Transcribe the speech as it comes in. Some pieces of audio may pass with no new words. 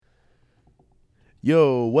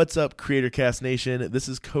Yo, what's up, Creator Cast Nation? This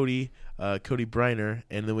is Cody Briner,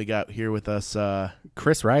 and then we got here with us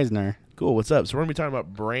Chris Reisner. Cool, what's up? So we're going to be talking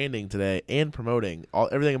about branding today and promoting,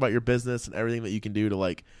 everything about your business and everything that you can do to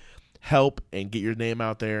like help and get your name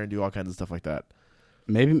out there and do all kinds of stuff like that.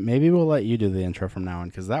 Maybe we'll let you do the intro from now on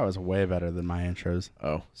because that was way better than my intros.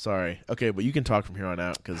 Oh, sorry. Okay, but you can talk from here on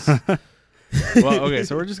out because... Well, okay,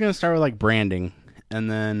 so we're just going to start with like branding,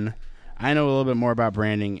 and then I know a little bit more about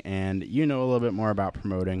branding, and you know a little bit more about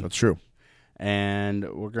promoting. That's true. And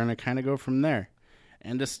we're going to kind of go from there.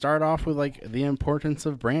 And to start off with like the importance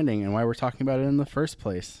of branding and why we're talking about it in the first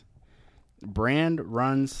place. Brand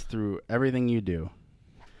runs through everything you do.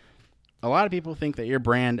 A lot of people think that your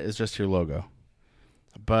brand is just your logo.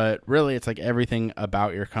 But really, it's like everything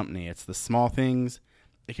about your company. It's the small things.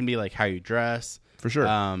 It can be like how you dress. For sure.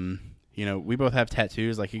 You know, we both have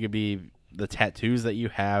tattoos. Like, it could be the tattoos that you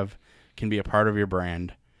have can be a part of your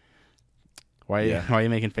brand. Why are you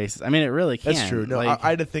making faces? I mean, it really can. That's true. No, like, I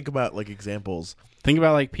had to think about like examples. Think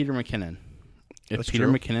about like Peter McKinnon. If That's Peter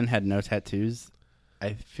true. McKinnon had no tattoos,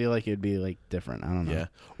 I feel like it'd be like different. I don't know. Yeah.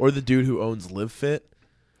 Or the dude who owns Live Fit.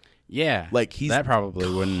 Yeah. Like he's that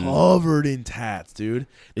probably wouldn't covered in tats, dude.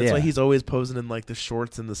 That's Yeah. why he's always posing in like the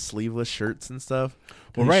shorts and the sleeveless shirts and stuff.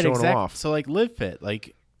 Well, He's right, showing 'em exactly. off. So like Live Fit,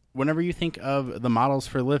 like whenever you think of the models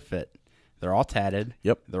for Live Fit, they're all tatted.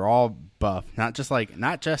 Yep. They're all buff. Not just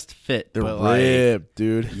fit, They're but ripped,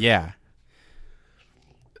 dude. like yeah.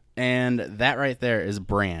 And that right there is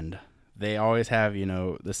brand. They always have, you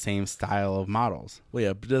know, the same style of models. Well,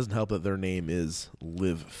 yeah, but it doesn't help that their name is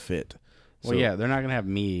Live Fit. Well, yeah, they're not going to have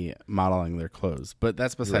me modeling their clothes, but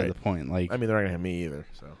that's beside Right. the point. Like, I mean, they're not gonna have me either.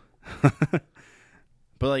 So,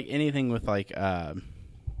 but like anything with like,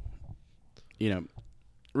 you know,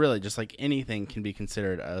 really just like anything can be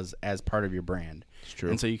considered as part of your brand. it's true.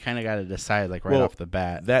 And so you kind of got to decide like right Well, off the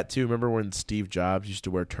bat. That too. Remember when Steve Jobs used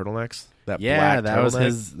to wear turtlenecks? That Yeah, black that was turtleneck?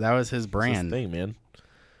 his It's his brand. thing, man.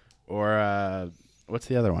 Or what's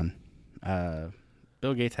the other one?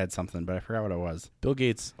 Bill Gates had something, but I forgot what it was. Bill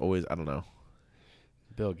Gates always. I don't know.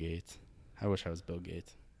 Bill Gates. I wish I was Bill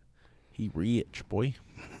Gates. He rich boy.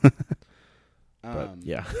 But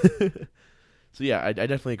yeah. So yeah, I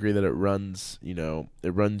definitely agree that it runs. You know,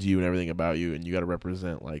 it runs you and everything about you, and you got to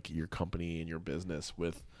represent like your company and your business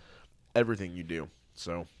with everything you do.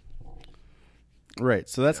 So Right.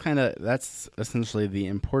 So that's essentially the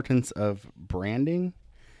importance of branding,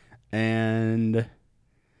 and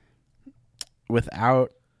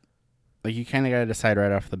without like you kind of got to decide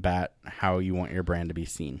right off the bat how you want your brand to be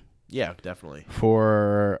seen. yeah, definitely.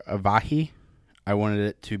 For Avahi, I wanted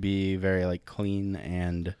it to be very like clean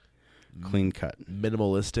and clean cut.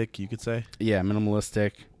 Minimalistic, you could say. Yeah,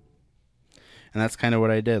 minimalistic. And that's kind of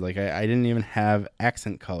what I did. Like I didn't even have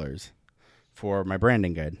accent colors for my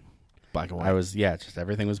branding guide. Black and white. Just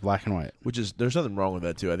everything was black and white. Which is, there's nothing wrong with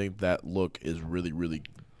that too. I think that look is really, really,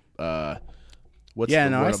 I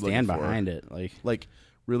I stand behind it. Like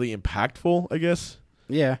really impactful, I guess.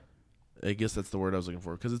 Yeah. I guess that's the word I was looking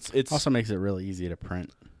for because it's Also makes it really easy to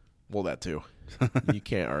print. well, that too. You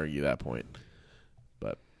can't argue that point.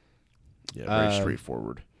 But yeah, very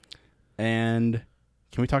straightforward. And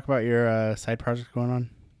can we talk about your side project going on?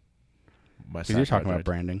 My Because you're talking about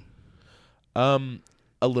branding.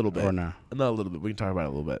 a little bit. Or no? Not a little bit. We can talk about it a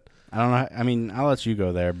little bit. I don't know. I mean, I'll let you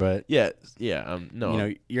go there, but Yeah. No. you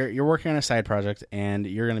know, you're working on a side project and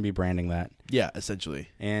you're going to be branding that. Yeah, essentially.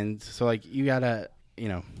 And so like you got to, you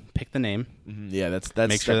know, pick the name. Mm-hmm. Yeah, that's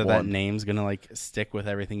Make sure step that one. name's going to like stick with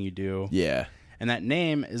everything you do. Yeah. And that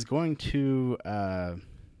name is going to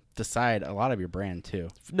decide a lot of your brand too.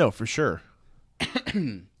 No, for sure.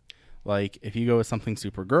 Like if you go with something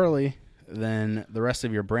super girly, then the rest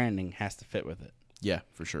of your branding has to fit with it. Yeah,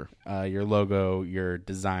 for sure. Your logo, your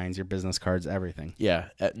designs, your business cards, everything. Yeah.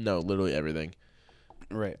 No, literally everything.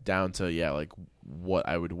 Right. Down to like what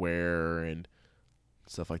I would wear and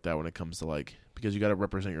stuff like that when it comes to like, because you got to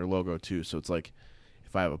represent your logo too. So it's like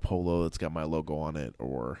if I have a polo that's got my logo on it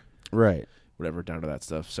or Right. whatever, down to that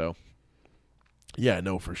stuff. So yeah,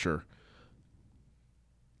 no, for sure.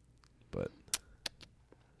 But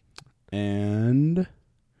And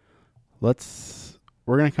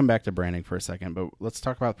we're going to come back to branding for a second, but let's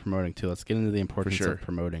talk about promoting too. Let's get into the importance sure. of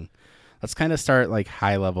promoting. Let's kind of start like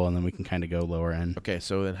high level and then we can kind of go lower end. okay,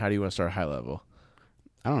 so then how do you want to start high level?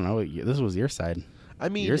 I don't know. This was your side. I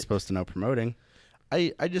mean, You're supposed to know promoting.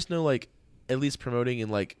 I just know like at least promoting in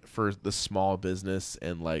like for the small business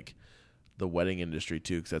and like the wedding industry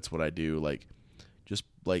too, because that's what I do. Like just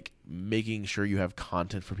like making sure you have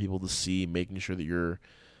content for people to see, making sure that you're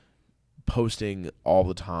posting all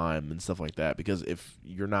the time and stuff like that. Because if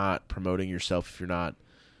you're not promoting yourself, if you're not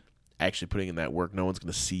actually putting in that work, no one's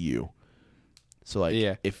going to see you. So like,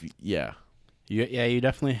 Yeah. You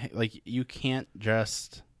definitely, like, you can't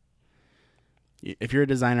just, if you're a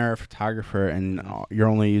designer or a photographer and you're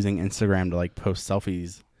only using Instagram to like post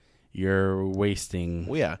selfies, you're wasting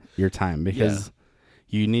your time, because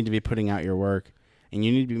you need to be putting out your work, and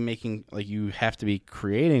you need to be making, like, you have to be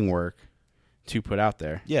creating work to put out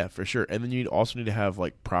there. Yeah, for sure. And then you also need to have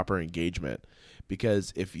like proper engagement,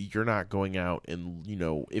 because if you're not going out and, you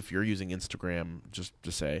know, if you're using Instagram, just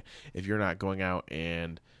to say, if you're not going out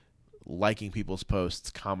and liking people's posts,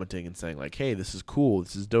 commenting and saying like, hey, this is cool,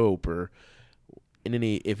 this is dope, or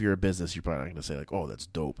if you're a business, you're probably not going to say like, oh, that's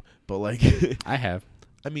dope. But like, I have.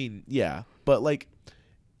 I mean, yeah, but like,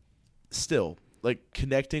 still, like,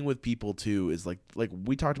 connecting with people too is like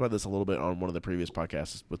we talked about this a little bit on one of the previous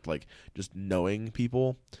podcasts with like just knowing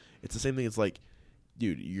people. It's the same thing. It's like,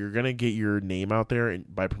 dude, you're gonna get your name out there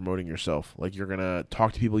by promoting yourself. Like, you're gonna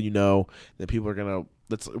talk to people you know, then people are gonna.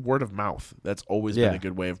 That's word of mouth. That's always been a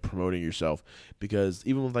good way of promoting yourself. Because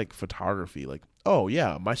even with like photography, like, oh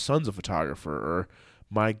yeah, my son's a photographer, or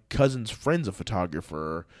my cousin's friend's a photographer,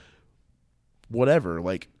 or whatever.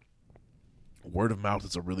 Like, word of mouth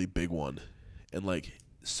is a really big one. And like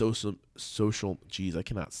social, geez, I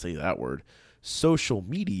cannot say that word. Social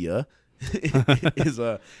media is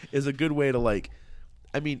a good way to, like,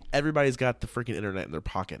 I mean, everybody's got the freaking internet in their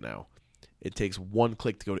pocket now. It takes one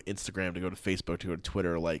click to go to Instagram, to go to Facebook, to go to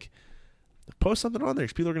Twitter. Like, post something on there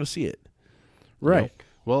because people are going to see it. Right.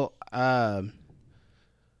 Well,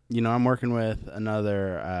 you know, I'm working with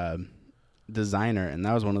another designer, and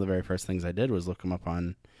that was one of the very first things I did was look him up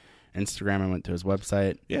on Instagram. I went to his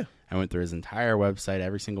website. Yeah. I went through his entire website,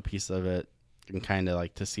 every single piece of it, and kind of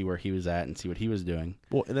like to see where he was at and see what he was doing.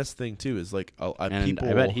 Well, and that's the thing too, is like and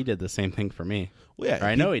I bet he did the same thing for me. Well, yeah, or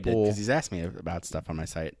I know he did, because he's asked me about stuff on my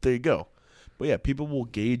site. There you go. But yeah, people will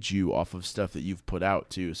gauge you off of stuff that you've put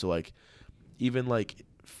out too. So like, even like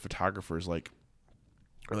photographers, like,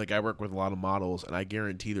 or like, I work with a lot of models, and I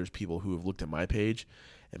guarantee there's people who have looked at my page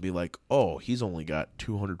and be like, oh, he's only got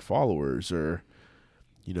 200 followers, or,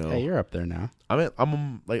 you know, hey, you're up there now.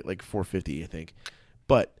 I'm like 450, I think.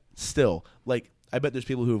 But still, like, I bet there's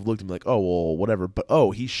people who have looked at me like, oh, well, whatever. But,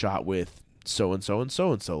 oh, he shot with so-and-so and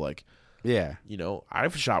so-and-so. Like, yeah, you know,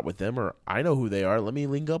 I've shot with them, or I know who they are. Let me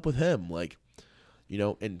link up with him. Like, you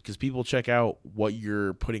know, and because people check out what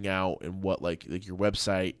you're putting out and what, like your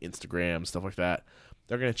website, Instagram, stuff like that.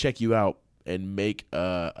 They're going to check you out and make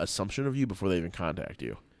a assumption of you before they even contact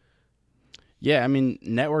you. Yeah, I mean,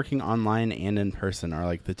 networking online and in person are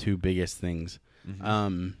like the two biggest things.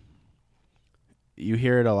 Mm-hmm. You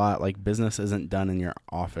hear it a lot, like, business isn't done in your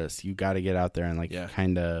office. You got to get out there and like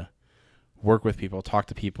kind of work with people, talk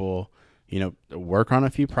to people, you know, work on a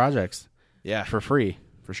few projects for free.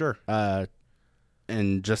 For sure.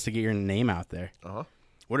 And just to get your name out there. Uh-huh.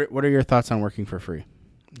 What are your thoughts on working for free?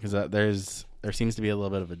 Because there seems to be a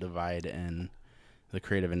little bit of a divide in the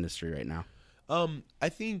creative industry right now. I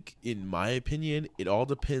think, in my opinion, it all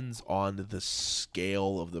depends on the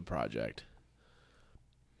scale of the project.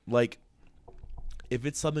 Like, if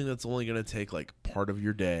it's something that's only going to take like part of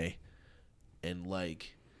your day and,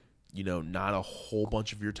 like, you know, not a whole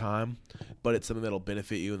bunch of your time, but it's something that'll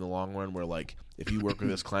benefit you in the long run, where like, if you work with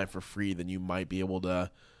this client for free, then you might be able to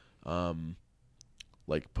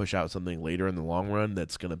like push out something later in the long run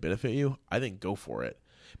that's going to benefit you, I think go for it.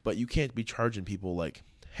 But you can't be charging people like,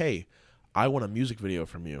 hey, I want a music video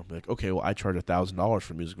from you. Be like, okay, well, I charge $1,000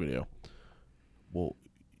 for a music video. Well,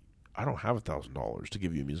 I don't have $1,000 to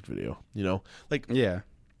give you a music video, you know? Like, yeah.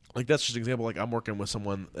 Like, that's just an example. Like, I'm working with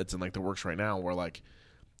someone that's in like the works right now, where like,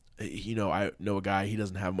 you know, I know a guy, he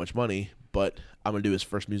doesn't have much money, but I'm going to do his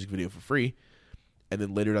first music video for free. And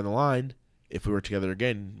then later down the line, if we work together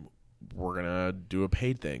again, we're going to do a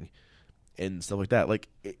paid thing and stuff like that. Like,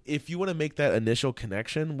 if you want to make that initial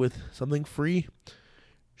connection with something free,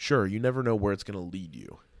 sure, you never know where it's going to lead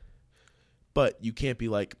you. But you can't be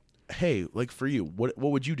like, hey, like, for you, what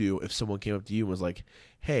would you do if someone came up to you and was like,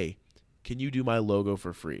 hey, can you do my logo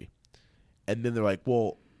for free? And then they're like,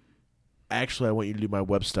 well, actually, I want you to do my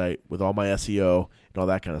website with all my SEO and all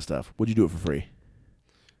that kind of stuff. Would you do it for free?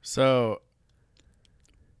 So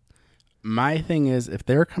my thing is, if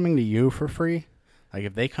they're coming to you for free, like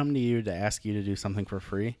if they come to you to ask you to do something for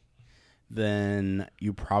free, then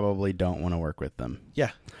you probably don't want to work with them.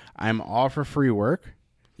 Yeah. I'm all for free work.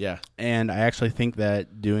 Yeah. And I actually think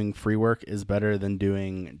that doing free work is better than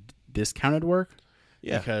doing discounted work.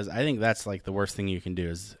 Yeah. Because I think that's like the worst thing you can do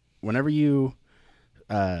is whenever you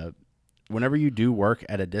do work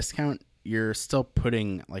at a discount, you're still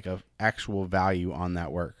putting like a actual value on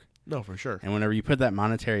that work. No, for sure. And whenever you put that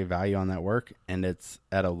monetary value on that work and it's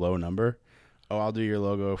at a low number, I'll do your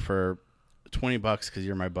logo for $20 because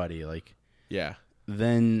you're my buddy. Like, yeah.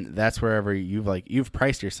 Then that's wherever you've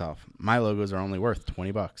priced yourself. My logos are only worth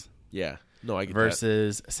 $20. Yeah. No, I get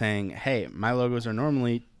versus saying, hey, my logos are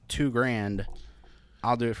normally $2,000.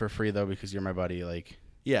 I'll do it for free though because you're my buddy. Like,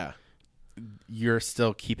 yeah, you're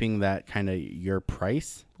still keeping that kind of your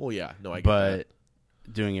price. Well, yeah, no, I get but that.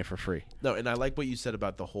 Doing it for free. No, and I like what you said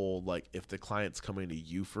about the whole like if the client's coming to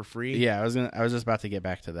you for free. Yeah, I was just about to get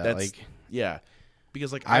back to that. Like, yeah,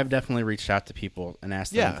 because like I've definitely reached out to people and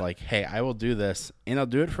asked them like, hey, I will do this and I'll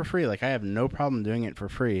do it for free. Like, I have no problem doing it for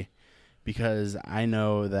free because I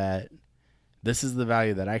know that this is the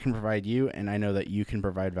value that I can provide you, and I know that you can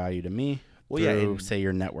provide value to me through, say,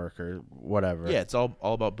 your network or whatever. Yeah, it's all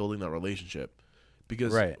about building that relationship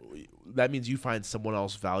because that means you find someone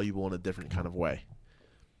else valuable in a different kind of way.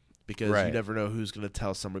 Because you never know who's going to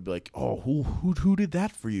tell somebody, be like, oh, who did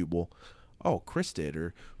that for you? Well, oh, Chris did.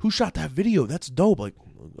 Or who shot that video? That's dope. Like,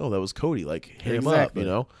 oh, that was Cody. Like, hit him up, you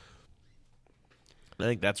know? I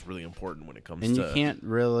think that's really important when it comes to... And you can't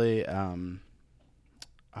really...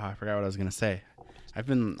 I forgot what I was going to say. I've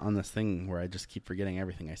been on this thing where I just keep forgetting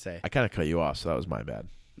everything I say. I kind of cut you off, so that was my bad.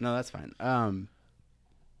 No, that's fine.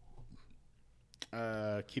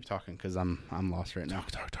 Keep talking because I'm lost right now.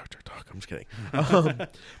 Talk. I'm just kidding.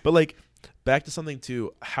 But like, back to something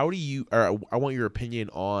too. How do you? Or I want your opinion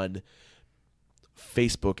on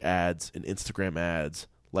Facebook ads and Instagram ads.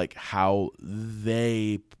 Like how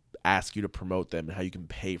they ask you to promote them and how you can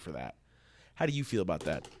pay for that. How do you feel about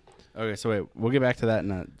that? Okay, so wait, we'll get back to that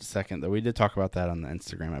in a second. Though we did talk about that on the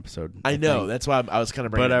Instagram episode. I know that's why I was kind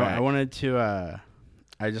of bringing it back. I wanted to.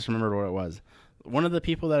 I just remembered what it was. One of the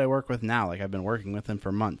people that I work with now, like I've been working with him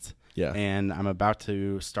for months. Yeah. And I'm about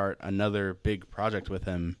to start another big project with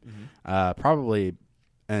him, probably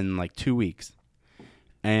in like 2 weeks.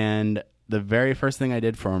 And the very first thing I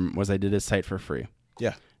did for him was I did his site for free.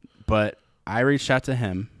 Yeah. But I reached out to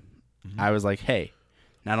him. I was like, hey,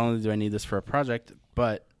 not only do I need this for a project,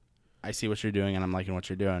 but I see what you're doing and I'm liking what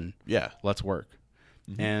you're doing. Yeah. Let's work.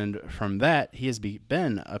 And from that, he has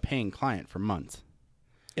been a paying client for months.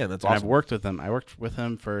 Yeah, that's awesome. I've worked with him. I worked with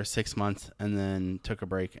him for 6 months and then took a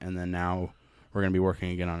break, and then now we're going to be working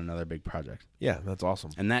again on another big project. Yeah, that's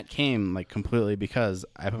awesome. And that came like completely because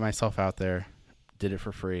I put myself out there, did it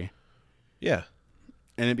for free. Yeah.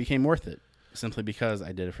 And it became worth it simply because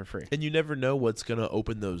I did it for free. And you never know what's going to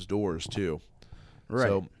open those doors too. Right.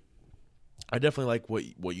 So I definitely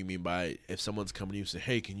like what you mean by if someone's coming to you and say,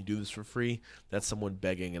 hey, can you do this for free? That's someone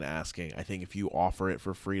begging and asking. I think if you offer it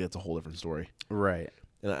for free, that's a whole different story. Right.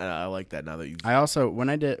 And I like that now that you. I also when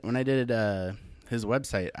I did his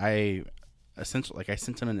website, I essentially I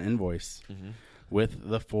sent him an invoice with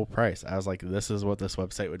the full price. I was like, this is what this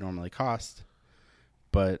website would normally cost,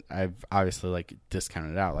 but I've obviously like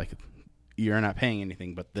discounted it out. Like, you're not paying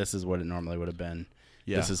anything, but this is what it normally would have been.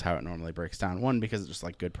 Yeah. This is how it normally breaks down. One, because it's just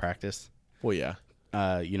like good practice. Well, yeah.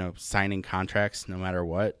 Signing contracts no matter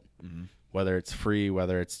what, whether it's free,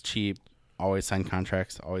 whether it's cheap, always sign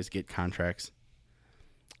contracts, always get contracts.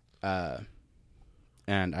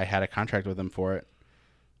 And I had a contract with him for it,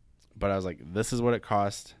 but I was like, this is what it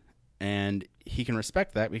cost. And he can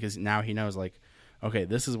respect that because now he knows like, okay,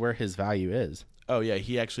 this is where his value is. Oh yeah.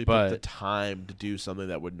 He actually put the time to do something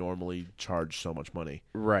that would normally charge so much money.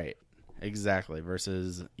 Right. Exactly.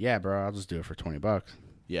 Versus, yeah, bro, I'll just do it for $20.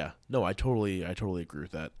 Yeah. No, I totally agree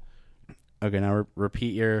with that. Okay. Now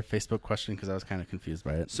repeat your Facebook question, cause I was kind of confused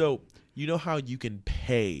by it. So you know how you can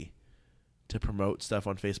pay to promote stuff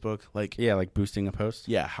on Facebook? Like, yeah, like boosting a post.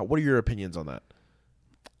 Yeah. What are your opinions on that?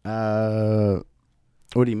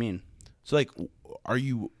 What do you mean? So, like, are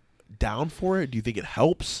you down for it? Do you think it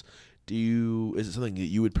helps? Is it something that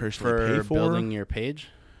you would personally pay for? Building your page?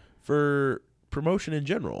 For promotion in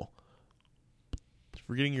general.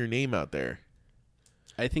 For getting your name out there.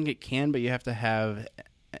 I think it can, but you have to have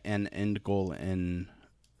an end goal in,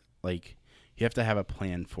 like, you have to have a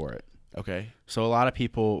plan for it. Okay. So a lot of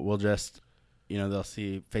people will just, they'll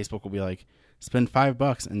see, Facebook will be like, spend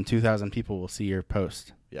 $5 and 2,000 people will see your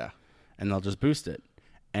post. Yeah. And they'll just boost it.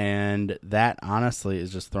 And that honestly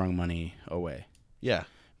is just throwing money away. Yeah.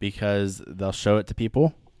 Because they'll show it to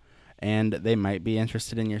people and they might be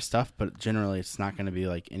interested in your stuff, but generally it's not going to be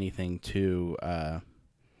like anything too,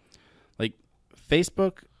 like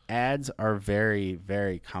Facebook ads are very,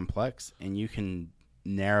 very complex and you can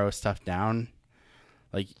narrow stuff down.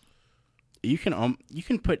 Like you can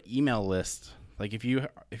put email lists. Like if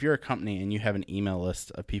you're a company and you have an email list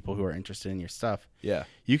of people who are interested in your stuff, yeah,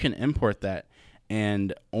 you can import that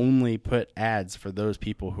and only put ads for those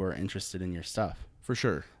people who are interested in your stuff. For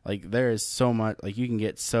sure. Like, there is so much, like, you can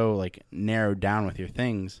get so, like, narrowed down with your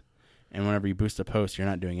things, and whenever you boost a post, you're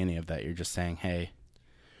not doing any of that. You're just saying, hey,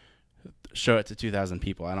 show it to 2,000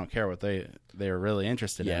 people. I don't care what they're really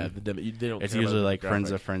interested in. They don't. It's usually like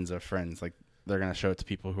friends of friends of friends. Like, they're going to show it to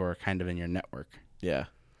people who are kind of in your network. Yeah.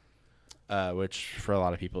 Which, for a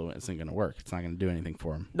lot of people, isn't going to work. It's not going to do anything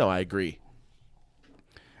for them. No, I agree.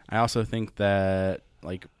 I also think that,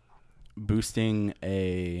 like, boosting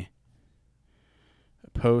a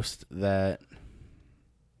post that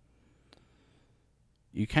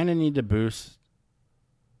you kind of need to boost,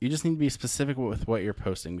 you just need to be specific with what you're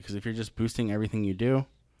posting, because if you're just boosting everything you do,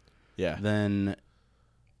 then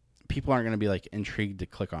people aren't going to be, like, intrigued to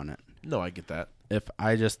click on it. No, I get that. If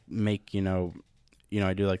I just make, I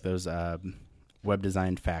do like those web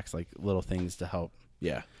design facts, like little things to help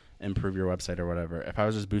improve your website or whatever. If I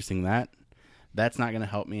was just boosting that, that's not going to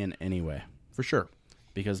help me in any way. For sure.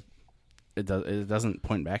 Because it doesn't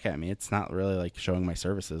point back at me. It's not really like showing my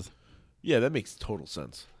services. Yeah, that makes total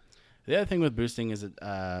sense. The other thing with boosting is it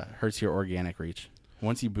hurts your organic reach.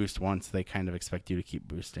 Once you boost once, they kind of expect you to keep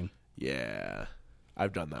boosting. Yeah.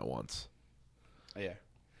 I've done that once. Yeah.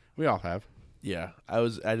 We all have. Yeah. I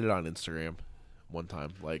did it on Instagram one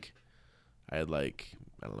time. Like, I had like,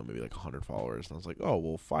 I don't know, maybe like 100 followers. And I was like, oh,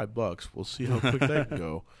 well, $5. We'll see how quick that can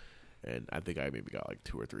go. And I think I maybe got like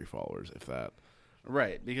 2 or 3 followers, if that.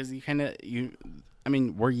 Right. Because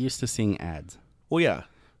we're used to seeing ads. Well, yeah.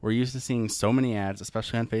 We're used to seeing so many ads,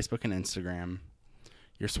 especially on Facebook and Instagram.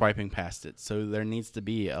 You're swiping past it. So there needs to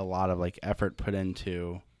be a lot of like effort put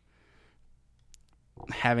into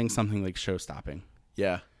having something like show stopping.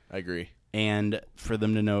 Yeah, I agree. And for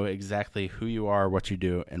them to know exactly who you are, what you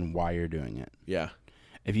do, and why you're doing it. Yeah.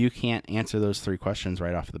 If you can't answer those 3 questions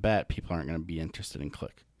right off the bat, people aren't going to be interested in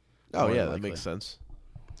click. Oh, yeah, that makes sense.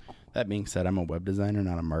 That being said, I'm a web designer,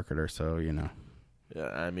 not a marketer, so, Yeah,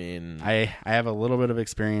 I mean... I have a little bit of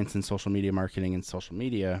experience in social media marketing and social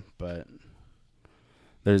media, but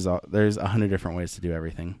there's 100 different ways to do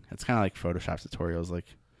everything. It's kind of like Photoshop tutorials. Like,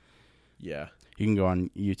 yeah. You can go on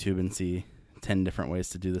YouTube and see 10 different ways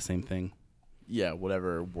to do the same thing. Yeah,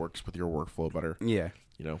 whatever works with your workflow better. Yeah.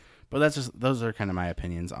 But those are kind of my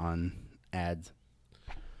opinions on ads.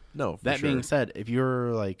 No, for That being said, if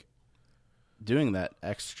you're like doing that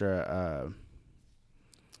extra,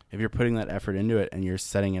 if you're putting that effort into it and you're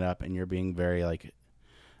setting it up and you're being very like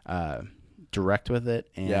direct with it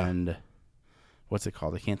and what's it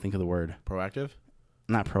called? I can't think of the word. Proactive?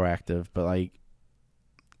 Not proactive, but like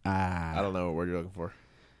I don't know what word you're looking for.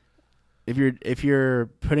 If you're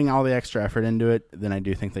putting all the extra effort into it, then I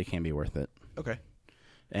do think they can be worth it. Okay.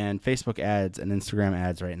 And Facebook ads and Instagram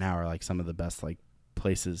ads right now are like some of the best like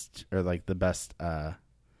places or like the best.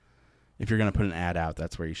 If you're gonna put an ad out,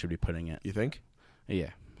 that's where you should be putting it. You think?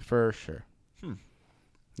 Yeah, for sure.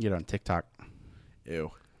 Get on TikTok. Ew.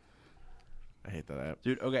 I hate that app,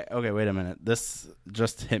 dude. Okay. Wait a minute. This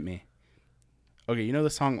just hit me. Okay, you know the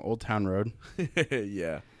song "Old Town Road"?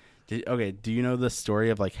 Yeah. Do you know the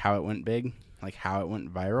story of like how it went big, like how it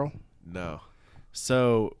went viral? No.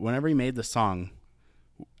 So whenever he made the song,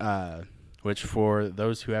 which for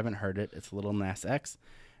those who haven't heard it, it's Lil Nas X,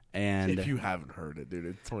 and if you haven't heard it, dude,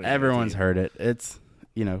 it's everyone's heard it. It's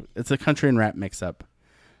it's a country and rap mix up,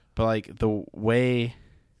 but like the way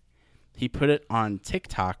he put it on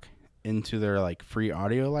TikTok into their like free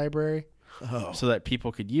audio library, so that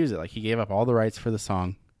people could use it. Like he gave up all the rights for the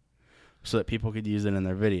song, so that people could use it in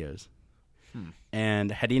their videos.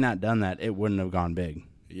 And had he not done that, it wouldn't have gone big.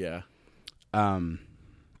 Yeah. And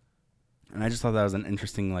I just thought that was an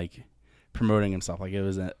interesting, like, promoting himself. Like,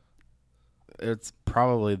 it's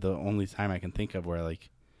probably the only time I can think of where, like,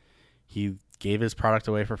 he gave his product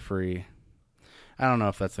away for free. I don't know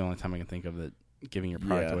if that's the only time I can think of that giving your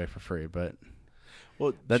product away for free, but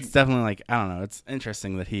that's definitely, like, I don't know. It's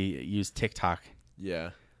interesting that he used TikTok.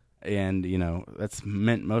 Yeah. And, that's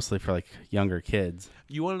meant mostly for, like, younger kids.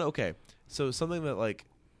 You want to know, okay, so something that, like,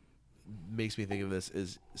 makes me think of this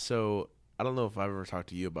is, so I don't know if I've ever talked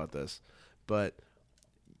to you about this, but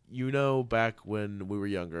back when we were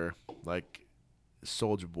younger, like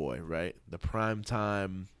Soulja Boy, right? The prime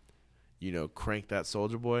time, Crank That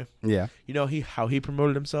Soulja Boy. Yeah. How he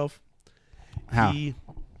promoted himself? How? He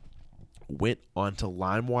went onto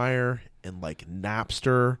LimeWire and like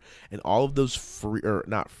Napster and all of those free, or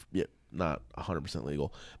not 100%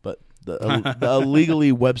 legal, but the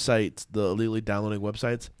illegally websites, the illegally downloading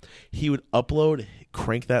websites, he would upload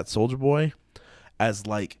Crank That Soulja Boy as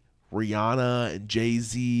like Rihanna and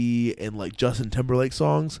Jay-Z and like Justin Timberlake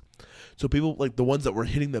songs. So people like the ones that were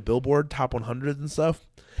hitting the Billboard Top 100 and stuff,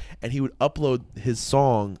 and he would upload his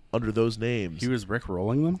song under those names. He was Rick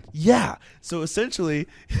rolling them? Yeah. So essentially,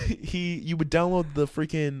 you would download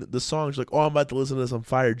the songs like, oh, I'm about to listen to this on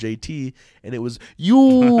Fire JT, and it was you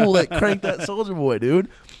like Crank That Soulja Boy, dude.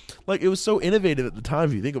 Like it was so innovative at the time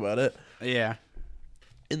if you think about it. Yeah.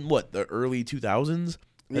 In what, the early 2000s?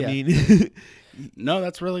 Yeah. I mean, no,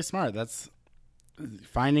 that's really smart. That's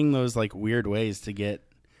finding those like weird ways to get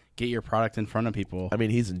your product in front of people. I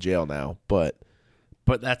mean, he's in jail now, but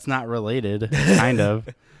that's not related, kind of.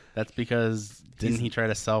 That's because didn't he try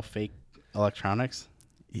to sell fake electronics?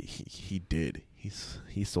 He did.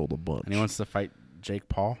 He sold a bunch. And he wants to fight Jake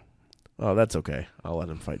Paul? Oh, that's okay. I'll let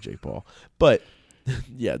him fight Jake Paul. But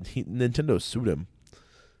yeah, Nintendo sued him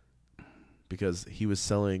because he was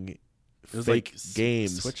selling it was fake like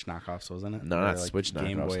games. Switch knockoffs, wasn't it? No, or not like Switch knockoffs.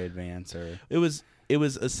 Game Boy Advance or It was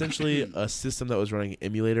essentially a system that was running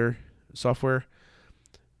emulator software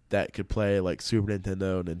that could play like Super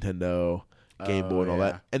Nintendo, Game Boy, and all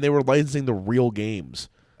that. And they were licensing the real games.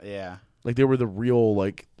 Yeah. Like they were the real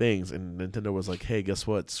like things, and Nintendo was like, "Hey, guess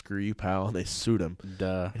what? Screw you, pal!" And they sued him.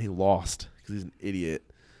 Duh. And he lost because he's an idiot.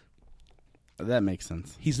 That makes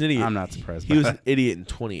sense. He's an idiot. I'm not surprised. He was an idiot in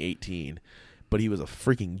 2018, but he was a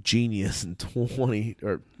freaking genius in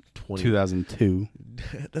 2002.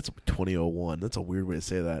 That's 2001. That's a weird way to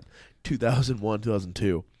say that. 2001,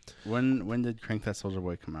 2002. When did Crank That Soulja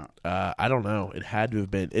Boy come out? I don't know. It had to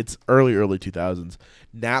have been. It's early 2000s.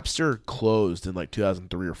 Napster closed in like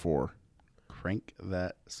 2003 or 4. Crank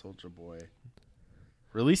That Soulja Boy.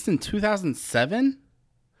 Released in 2007?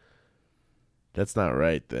 That's not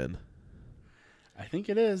right then. I think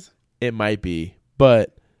it is. It might be,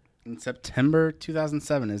 but in September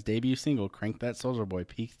 2007, his debut single, Crank That Soulja Boy,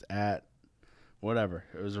 peaked at whatever.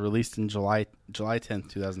 It was released in July 10th,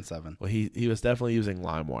 2007. Well, he was definitely using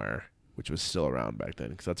LimeWire, which was still around back then,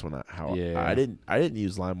 because that's when I didn't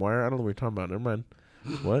use LimeWire. I don't know what you're talking about. Never mind.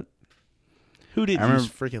 What? Who didn't use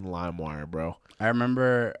freaking LimeWire, bro? I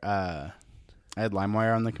remember I had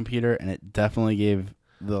LimeWire on the computer, and it definitely gave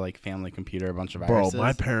the like family computer a bunch of viruses. Bro,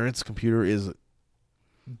 my parents' computer is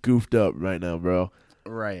goofed up right now, bro.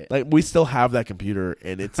 Right. Like, we still have that computer,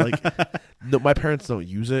 and it's like, no, my parents don't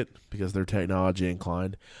use it because they're technology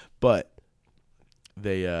inclined, but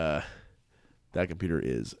they, that computer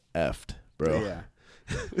is effed, bro. Yeah.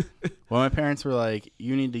 Well, my parents were like,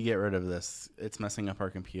 you need to get rid of this. It's messing up our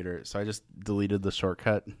computer. So I just deleted the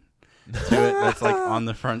shortcut to it that's like on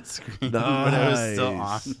the front screen, but it was still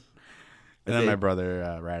on. And then my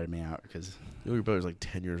brother ratted me out because your brother's like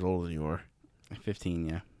 10 years older than you are. 15,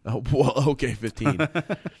 yeah. Oh, well, okay, 15.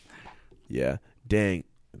 Yeah, dang.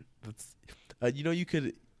 That's,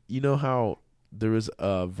 you know how there was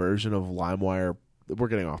a version of LimeWire. We're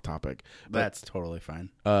getting off topic. That's totally fine.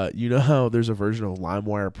 You know how there's a version of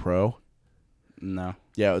LimeWire Pro? No.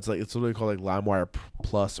 Yeah, it's literally called like LimeWire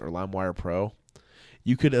Plus or LimeWire Pro.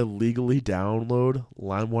 You could illegally download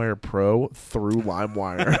LimeWire Pro through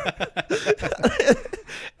LimeWire.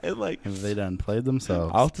 And like, have they done played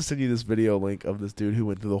themselves? I'll have to send you this video link of this dude who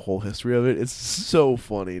went through the whole history of it. It's so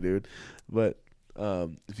funny, dude. But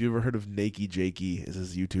if you ever heard of Nakey Jakey, is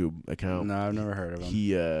his YouTube account? No, I've never heard of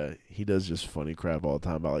him. He does just funny crap all the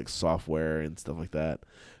time about like software and stuff like that.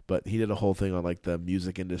 But he did a whole thing on like the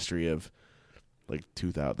music industry of like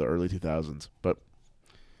the early 2000s. But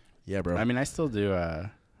yeah, bro. I mean, I still do.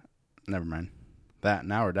 Never mind. That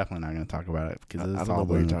now we're definitely not going to talk about it because it's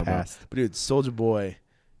all in the past. But dude, Soulja Boy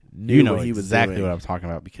knew what he was exactly doing. what I'm talking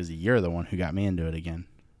about because you're the one who got me into it again.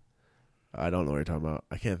 I don't know what you're talking about.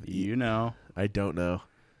 I can't. You know. I don't know.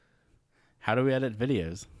 How do we edit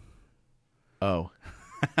videos? Oh,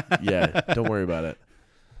 yeah. Don't worry about it.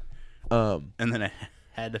 And then I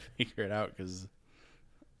had to figure it out because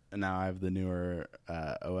now I have the newer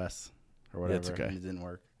OS or whatever. It's okay. And it didn't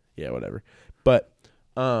work. Yeah, whatever. But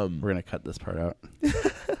we're gonna cut this part out.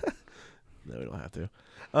 No, we don't have to.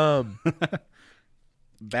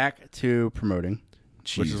 Back to promoting,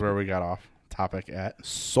 Jeez. Which is where we got off topic at.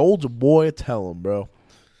 Soulja Boy, tell him, bro.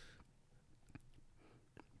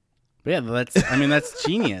 But yeah, that's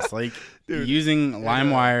genius. Like, dude, using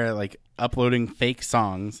LimeWire, like uploading fake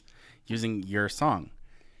songs, using your song,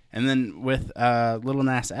 and then with Lil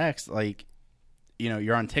Nas X, like,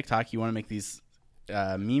 you're on TikTok, you want to make these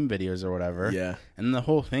meme videos or whatever, yeah, and the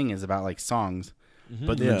whole thing is about like songs,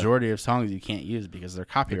 but the majority of songs you can't use because they're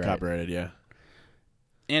copyrighted. Yeah.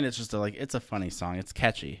 And it's just it's a funny song. It's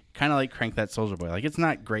catchy, kind of like Crank That Soulja Boy. Like, it's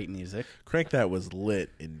not great music. Crank That was lit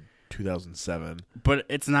in 2007, but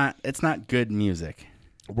it's not good music.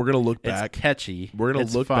 we're gonna look back. It's catchy. We're gonna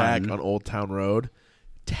look fun. back on Old Town Road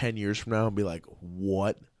 10 years from now and be like,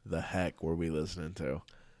 what the heck were we listening to?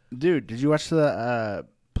 Dude, did you watch the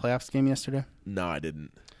playoffs game yesterday? No, I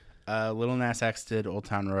didn't. Lil Nas X did Old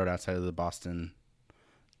Town Road outside of the Boston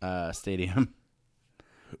stadium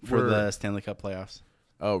for the Stanley Cup playoffs.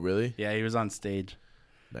 Oh, really? Yeah, he was on stage.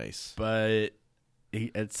 Nice. But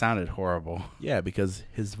it sounded horrible. Yeah, because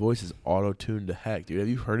his voice is auto-tuned to heck, dude. Have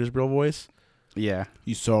you heard his real voice? Yeah.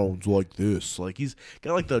 He sounds like this. Like, he's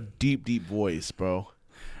got, like, the deep, deep voice, bro.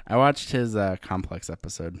 I watched his Complex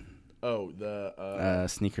episode. Oh, the...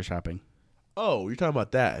 Sneaker shopping. Oh, you're talking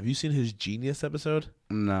about that. Have you seen his Genius episode?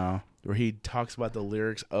 No. Where he talks about the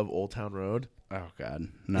lyrics of Old Town Road? Oh, God.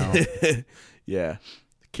 No. Yeah.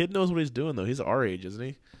 The kid knows what he's doing, though. He's our age, isn't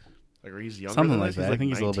he? Like, or he's younger Something than like us? that. He's I think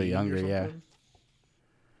he's a little bit 19 or younger, yeah. something?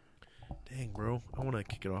 Dang, bro. I want to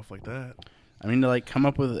kick it off like that. I mean, to, like, come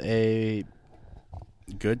up with a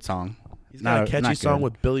good song. He's got a catchy song good,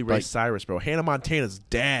 with Billy Ray like, Cyrus, bro. Hannah Montana's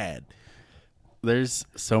dad. There's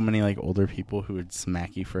so many, like, older people who would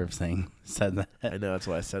smack you for said that. I know, that's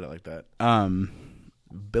why I said it like that.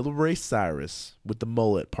 Billy Ray Cyrus with the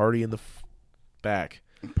mullet, party in the back.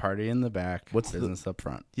 Party in the back. What's business up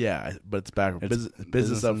front? Yeah, but it's back.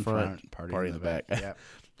 Business up front, party in the back. Yep.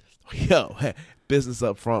 Yo, business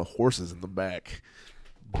up front, horses in the back.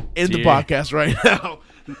 End the podcast right now.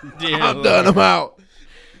 I'm done. I'm out.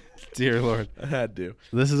 Dear Lord. I had to.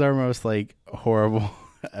 This is our most, like, horrible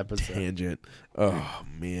episode. Tangent. Oh,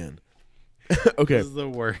 man. Okay. This is the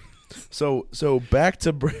worst. So back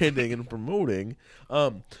to branding and promoting.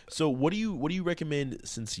 So what do you recommend,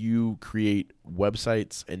 since you create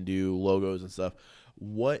websites and do logos and stuff?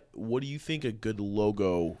 What do you think a good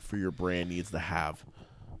logo for your brand needs to have?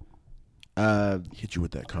 Hit you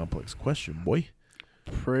with that complex question, boy.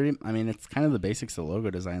 I mean, it's kind of the basics of logo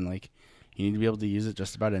design. Like, you need to be able to use it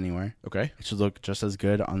just about anywhere. Okay. It should look just as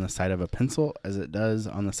good on the side of a pencil as it does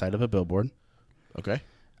on the side of a billboard. Okay.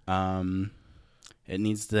 It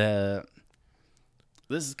needs to...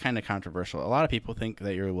 This is kind of controversial. A lot of people think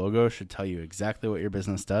that your logo should tell you exactly what your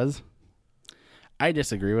business does. I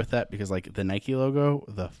disagree with that because, like, the Nike logo,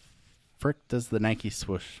 the frick does the Nike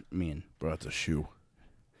swoosh mean? Bro, it's a shoe.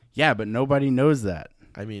 Yeah, but nobody knows that.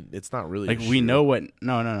 I mean, it's not really like, a shoe. we know what...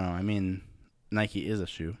 No. I mean, Nike is a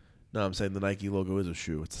shoe. No, I'm saying the Nike logo is a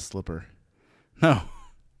shoe. It's a slipper. No.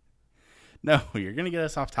 No, you're going to get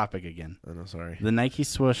us off topic again. Oh, no, sorry. The Nike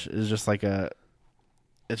swoosh is just like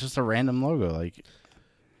it's just a random logo. Like,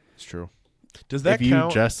 it's true. Does that if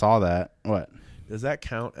count? you just saw that, what? Does that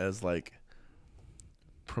count as, like,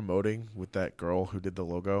 promoting with that girl who did the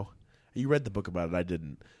logo? You read the book about it. I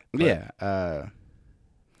didn't. Yeah.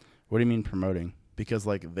 What do you mean promoting? Because,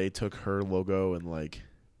 like, they took her logo and, like...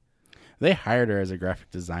 They hired her as a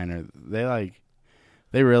graphic designer. They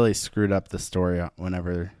really screwed up the story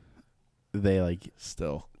whenever they, like,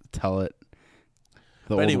 Still. tell it.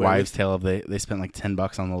 The But old anyway, wives' tale of they spent like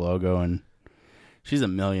 $10 on the logo, and she's a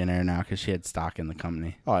millionaire now because she had stock in the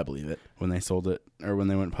company Oh, I believe it. when they sold it or when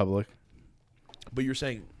they went public. But you're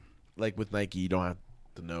saying, like, with Nike, you don't have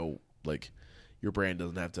to know, like, your brand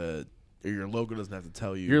doesn't have to, or your logo doesn't have to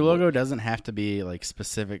tell you. Your logo doesn't have to be, like,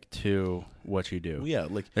 specific to what you do. Well, yeah,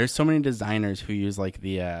 like, There's so many designers who use, like,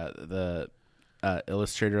 the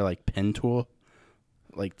Illustrator, like, pen tool,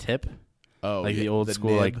 like, tip. oh, Like yeah, the old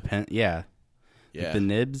school, nib. like, pen. Yeah. Yeah. Like the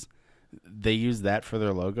nibs. They use that for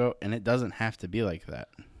their logo, and it doesn't have to be like that.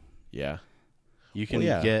 Yeah. You can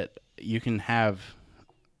you can have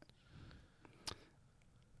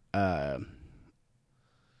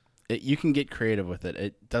you can get creative with it.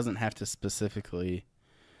 It doesn't have to specifically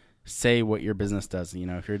say what your business does. You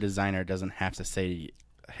know, if you're a designer, it doesn't have to say,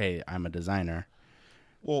 "Hey, I'm a designer."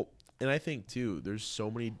 Well, and I think too, there's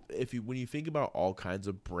so many. When you think about all kinds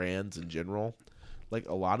of brands in general, like,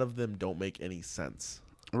 a lot of them don't make any sense.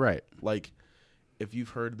 Right. Like, if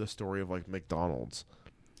you've heard the story of, like, McDonald's,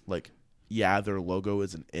 like, yeah, their logo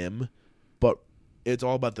is an M, but it's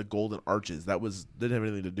all about the golden arches. Didn't have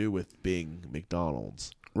anything to do with being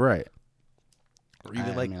McDonald's. Right. Or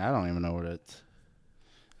even I mean, I don't even know what it's.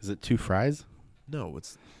 Is it two fries? No.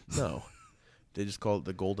 They just call it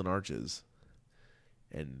the golden arches.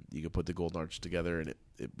 And you could put the golden arch together, and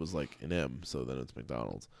it was like an M, so then it's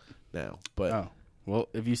McDonald's now. But Oh. Well,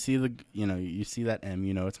 if you see you see that M,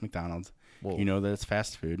 you know it's McDonald's. well, You know that it's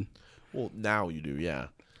fast food. well, now you do, yeah.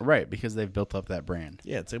 Right, because they've built up that brand.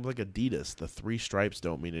 Yeah, it's same with, like, Adidas. The 3 stripes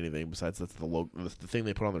don't mean anything besides that's the logo, the thing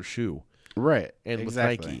they put on their shoe. Right. And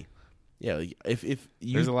exactly. with Nike, yeah, like, if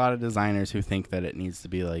you, There's a lot of designers who think that it needs to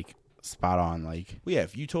be, like, spot on. Like, well, yeah,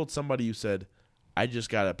 if you told somebody, you said, I just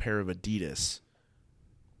got a pair of Adidas,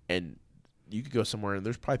 and you could go somewhere and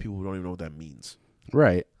there's probably people who don't even know what that means.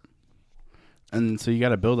 Right. And so you got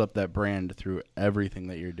to build up that brand through everything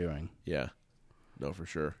that you're doing. Yeah. No, for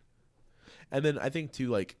sure. And then I think too,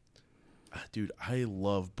 like, dude, I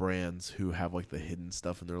love brands who have like the hidden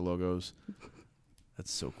stuff in their logos.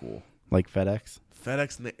 That's so cool. Like FedEx?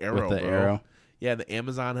 FedEx and the arrow. With the bro. arrow. Yeah, the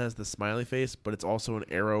Amazon has the smiley face, but it's also an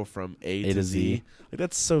arrow from A to Z. Like,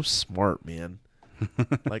 that's so smart, man.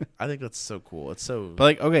 Like, I think that's so cool. It's so... But,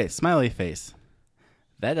 like, okay, smiley face.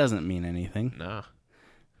 That doesn't mean anything. Nah.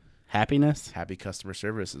 Happiness? Happy customer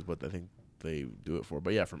service is what I think they do it for.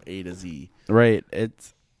 But, yeah, from A to Z. Right.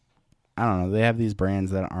 It's... I don't know. They have these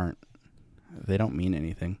brands that aren't... They don't mean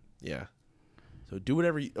anything. Yeah. So, do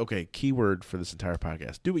whatever you... Okay, keyword for this entire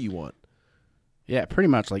podcast. Do what you want. Yeah, pretty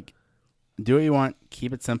much. Like, do what you want.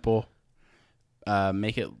 Keep it simple.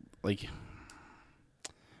 Make it, like...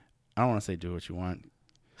 I don't want to say do what you want.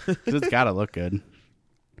 'Cause it's got to look good.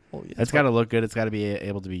 Well, yeah, It's got to look good. It's got to be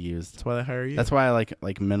able to be used. That's why they hire you. That's why I like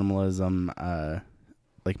minimalism,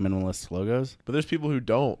 like minimalist logos. But there's people who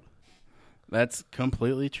don't. That's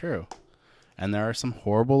completely true. And there are some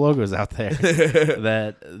horrible logos out there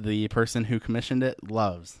that the person who commissioned it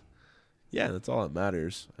loves. Yeah, that's all that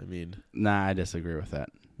matters. I mean... Nah, I disagree with that.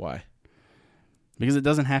 Why? Because it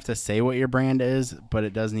doesn't have to say what your brand is, but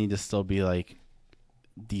it does need to still be, like,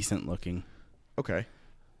 decent looking. Okay.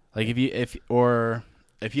 Like if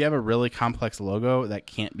you have a really complex logo that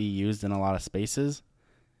can't be used in a lot of spaces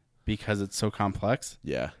because it's so complex,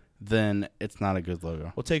 Yeah. then it's not a good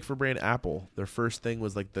logo. Well, take for brand Apple. Their first thing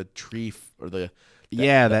was like the tree the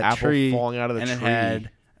that apple tree falling out of the and tree. it had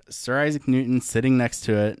Sir Isaac Newton sitting next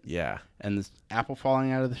to it. Yeah. And this apple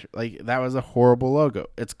falling out of the like that was a horrible logo.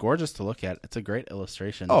 It's gorgeous to look at. It's a great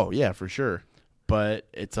illustration. Oh yeah, for sure. But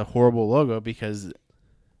it's a horrible logo because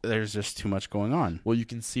there's just too much going on. Well, you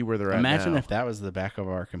can see where they're at. Imagine now. if that was the back of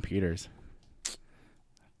our computers.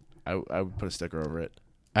 I would put a sticker over it.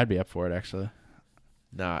 I'd be up for it, actually.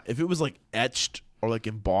 Nah, if it was like etched or like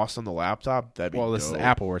embossed on the laptop, that'd be Well, this dope. is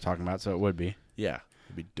Apple we're talking about, so it would be. Yeah,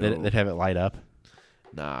 it'd be dope. They'd have it light up.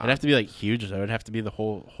 Nah, It'd have to be like huge, though. It'd have to be the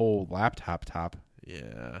whole laptop top.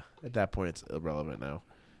 Yeah, at that point, it's irrelevant now.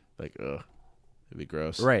 Like, ugh, it'd be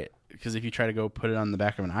gross. Right, because if you try to go put it on the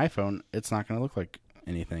back of an iPhone, it's not going to look like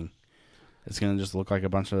anything. It's going to just look like a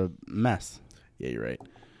bunch of mess. Yeah, you're right.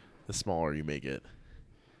 The smaller you make it.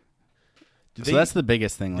 So that's the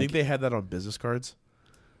biggest thing. Think they had that on business cards?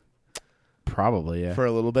 Probably, yeah. For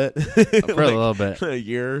a little bit. For a little bit. A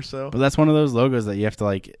year or so. But that's one of those logos that you have to,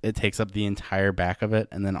 like, it takes up the entire back of it,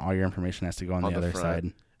 and then all your information has to go on the other front.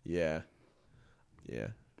 side. Yeah. Yeah.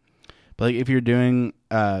 But, like, if you're doing,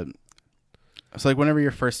 so, like, whenever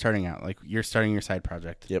you're first starting out, like, you're starting your side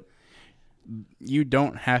project. Yep. You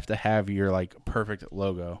don't have to have your, like, perfect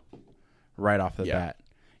logo right off the bat.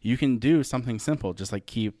 You can do something simple, just, like,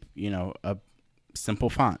 keep, a simple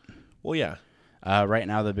font. Well, yeah. Right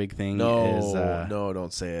now, the big thing is... No,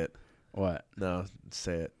 don't say it. What? No,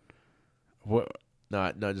 say it. What?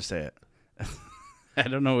 No, just say it. I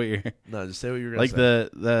don't know what you're... No, just say what you're going to say.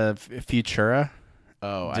 Like the Futura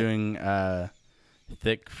doing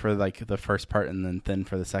thick for, like, the first part and then thin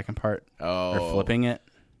for the second part. Oh. Or flipping it.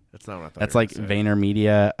 That's not what I thought. That's like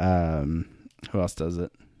VaynerMedia. Who else does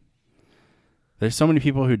it? There's so many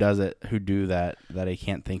people who do that I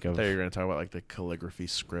can't think of. I thought you were going to talk about like the calligraphy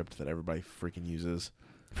script that everybody freaking uses.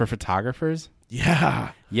 For photographers?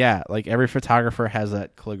 Yeah. Yeah, like every photographer has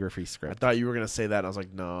that calligraphy script. I thought you were going to say that, and I was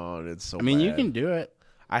like, no, it's so bad. You can do it.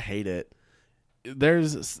 I hate it.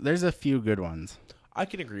 There's a few good ones. I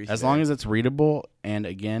can agree with as long as it's readable, and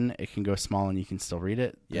again, it can go small and you can still read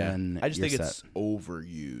it. Yeah. Then I just think set. it's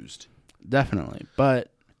overused. Definitely. But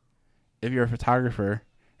if you're a photographer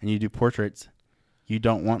and you do portraits, you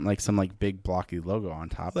don't want like some like big blocky logo on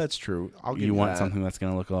top. Well, that's true. You want something that's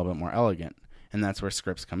going to look a little bit more elegant, and that's where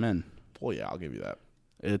scripts come in. Well, yeah, I'll give you that.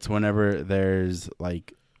 It's whenever there's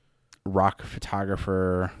like rock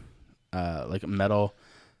photographer, like metal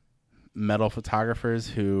photographers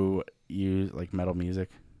who use like metal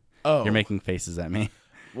music. Oh, you're making faces at me.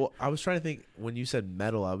 Well, I was trying to think when you said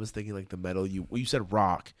metal, I was thinking like the metal you said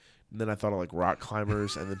rock, and then I thought of like rock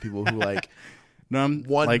climbers and then people who like. No, I'm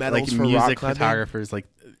one like for music rock photographers, like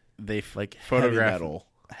they like photograph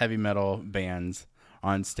heavy metal bands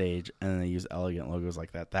on stage, and then they use elegant logos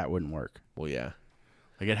like that. That wouldn't work. Well, yeah,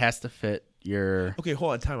 like it has to fit your. Okay,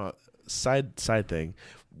 hold on, time out. Side thing.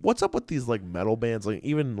 What's up with these like metal bands? Like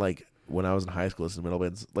even like when I was in high school, listening to metal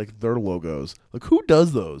bands, like their logos. Like who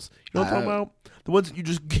does those? You know what I'm talking about? The ones that you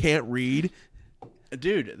just can't read.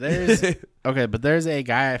 Dude, there's okay, but there's a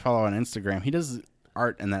guy I follow on Instagram. He does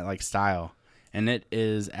art in that like style. And it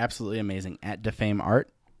is absolutely amazing. At Defame Art.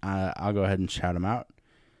 I'll go ahead and shout him out.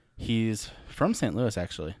 He's from St. Louis,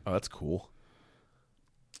 actually. Oh, that's cool.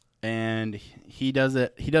 And he does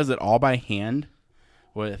it all by hand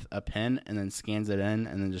with a pen, and then scans it in,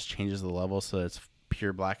 and then just changes the level so it's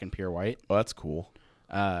pure black and pure white. Oh, that's cool.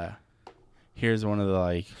 Here's one of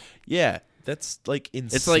the Yeah, that's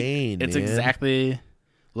insane. It's exactly.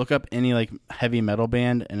 Look up any heavy metal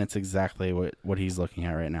band, and it's exactly what he's looking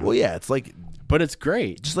at right now. Well, yeah, it's but it's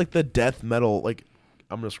great. Just like the death metal.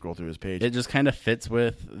 I'm gonna scroll through his page. It just kind of fits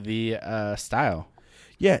with the style.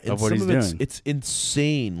 Yeah, and of what he's doing. It's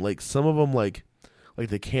insane. Some of them, like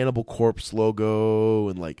the Cannibal Corpse logo,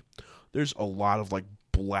 and there's a lot of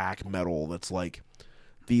black metal that's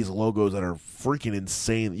these logos that are freaking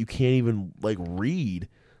insane that you can't even read.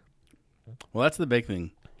 Well, that's the big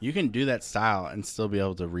thing. You can do that style and still be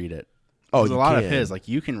able to read it. Oh, a lot of his,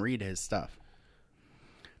 you can read his stuff.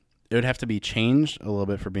 It would have to be changed a little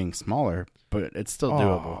bit for being smaller, but it's still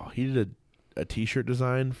doable. He did a T-shirt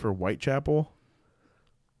design for Whitechapel.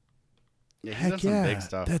 Yeah, he's done some big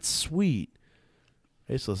stuff. That's sweet.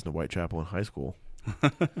 I used to listen to Whitechapel in high school.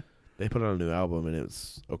 They put out a new album, and it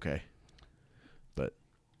was okay. But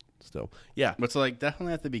still. Yeah. But so,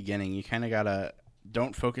 definitely at the beginning, you kind of got to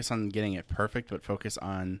don't focus on getting it perfect, but focus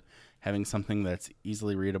on having something that's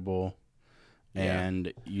easily readable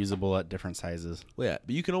and usable at different sizes. Well, yeah,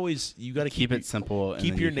 but you got to keep it simple.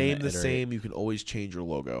 Keep your name the same. You can always change your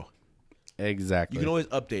logo. Exactly. You can always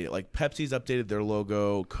update it. Pepsi's updated their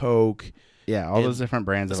logo, Coke. Yeah, all those different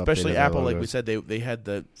brands, especially Apple. Like we said, they had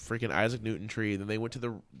the freaking Isaac Newton tree. Then they went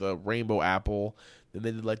to the rainbow apple. Then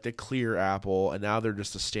they did the clear apple, and now they're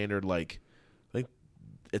just a standard I think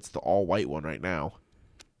it's the all white one right now.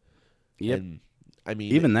 Yep. And, I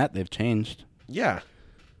mean, even that they've changed. Yeah.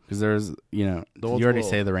 Because there's, you already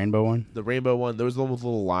say the rainbow one? The rainbow one. There was the one with a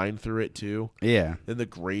little line through it, too. Yeah. Then the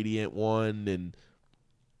gradient one and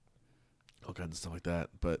all kinds of stuff like that.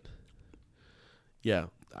 But, yeah,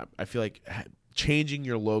 I feel like changing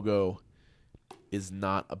your logo is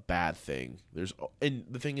not a bad thing. And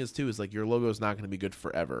the thing is, too, is your logo is not going to be good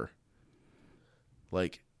forever.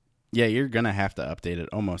 Yeah, you're going to have to update it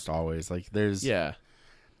almost always. Yeah.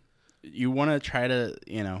 You want to try to,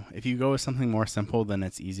 if you go with something more simple, then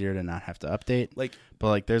it's easier to not have to update.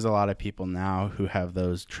 But there's a lot of people now who have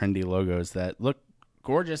those trendy logos that look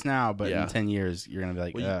gorgeous now, but in 10 years you're gonna be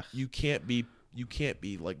like, ugh. You can't be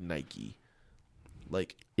like Nike.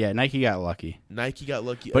 Yeah, Nike got lucky.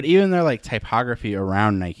 But even their typography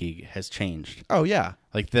around Nike has changed. Oh yeah,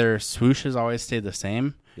 their swoosh has always stayed the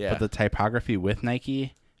same. Yeah, but the typography with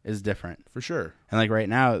Nike is different for sure. And right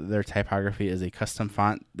now, their typography is a custom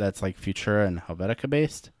font that's Futura and Helvetica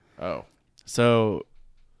based. Oh, so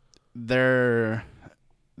they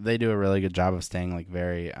do a really good job of staying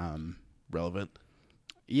very relevant.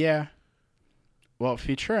 Yeah. Well,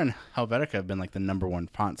 Futura and Helvetica have been the number one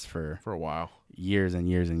fonts for a while, years and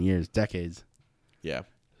years and years, decades. Yeah.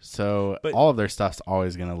 So all of their stuff's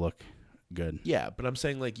always gonna look good. Yeah, but I'm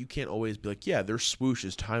saying you can't always be yeah, their swoosh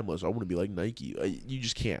is timeless. I want to be like Nike. You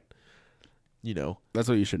just can't. That's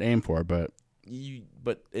what you should aim for, but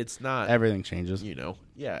it's not. Everything changes.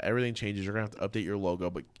 Yeah, everything changes. You're gonna have to update your logo,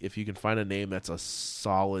 but if you can find a name that's a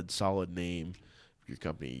solid name for your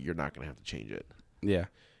company, you're not gonna have to change it. Yeah,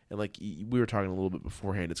 and we were talking a little bit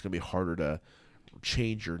beforehand, it's gonna be harder to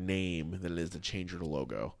change your name than it is to change your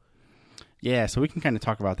logo. Yeah, so we can kind of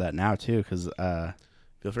talk about that now too, because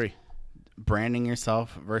feel free. Branding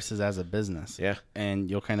yourself versus as a business. Yeah. And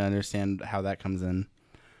you'll kind of understand how that comes in.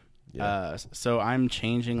 Yeah. So I'm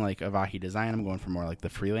changing Avahi Design. I'm going for more the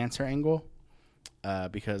freelancer angle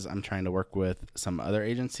because I'm trying to work with some other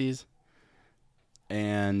agencies.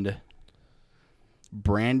 And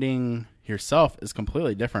branding yourself is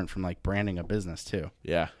completely different from branding a business too.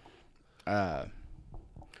 Yeah. For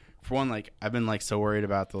one, I've been so worried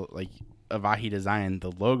about the Avahi Design.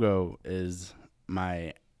 The logo is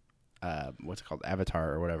my what's it called,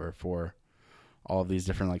 avatar or whatever for all of these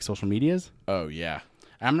different social medias. Oh yeah.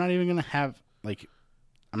 I'm not even gonna have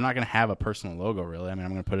I'm not gonna have a personal logo really. I mean,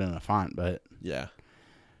 I'm gonna put it in a font, but yeah,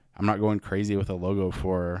 I'm not going crazy with a logo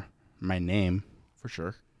for my name for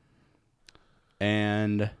sure.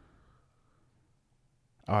 And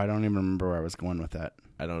I don't even remember where I was going with that.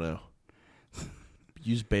 I don't know.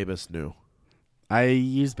 Use Bebas New. I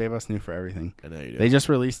use Bebas New for everything. I know you do. They just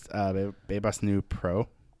released Bebas New Pro.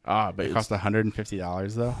 But it costs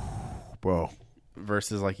 $150 though. Bro.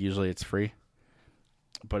 Versus usually it's free.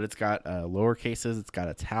 But it's got lower cases, it's got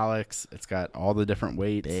italics, it's got all the different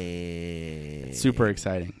weights. It's super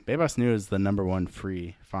exciting. Bebas New is the number one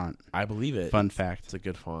free font. I believe it. Fun fact. It's a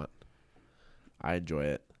good font. I enjoy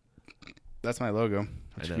it. That's my logo,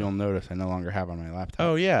 which if you'll notice, I no longer have on my laptop.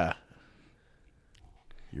 Oh, yeah.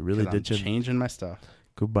 You really did changing my stuff.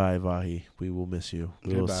 Goodbye, Vahi. We will miss you.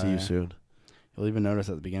 We will see you soon. You'll even notice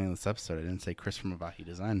at the beginning of this episode, I didn't say Chris from Avahi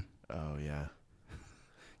Design. Oh, yeah.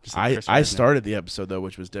 I started the episode, though,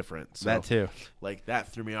 which was different. So, that, too. Like, that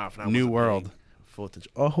threw me off. And I new world. Full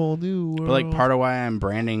attention. A whole new world. But, like, part of why I'm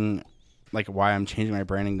branding, like, why I'm changing my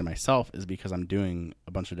branding to myself is because I'm doing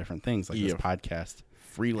a bunch of different things, like this podcast.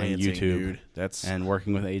 Freelancing, and YouTube, dude. And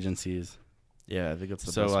working with agencies. Yeah, I think that's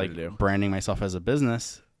the best way to do. So, like, branding myself as a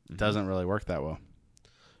business doesn't really work that well.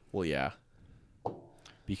 Well, yeah.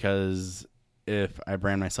 Because if I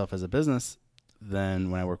brand myself as a business,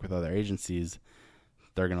 then when I work with other agencies,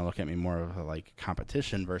 they're going to look at me more of a, like,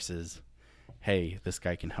 competition versus, hey, this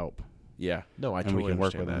guy can help. Yeah. No, I totally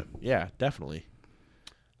work with that. Yeah, definitely.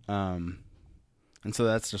 And so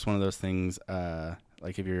that's just one of those things,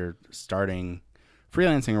 like if you're starting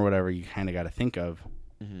freelancing or whatever, you kind of got to think of.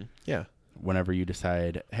 Mm-hmm. Yeah. Whenever you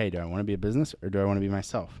decide, hey, do I want to be a business or do I want to be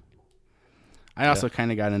myself? I also kind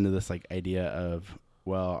of got into this like idea of,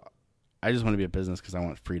 well, I just want to be a business because I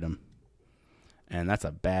want freedom. And that's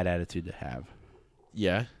a bad attitude to have.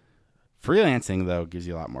 Yeah. Freelancing, though, gives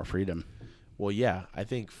you a lot more freedom. Well, yeah. I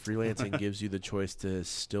think freelancing gives you the choice to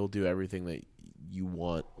still do everything that you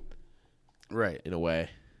want. Right. In a way.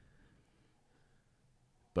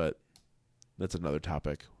 But that's another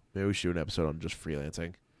topic. Maybe we should do an episode on just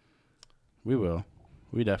freelancing. We will.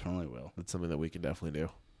 We definitely will. That's something that we can definitely do.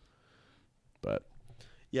 But,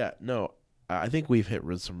 yeah, no, I think we've hit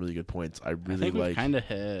some really good points. I think we've kind of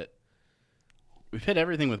hit... We've hit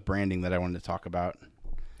everything with branding that I wanted to talk about.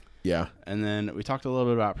 Yeah. And then we talked a little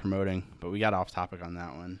bit about promoting, but we got off topic on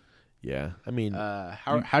that one. Yeah. I mean...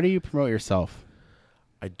 how do you promote yourself?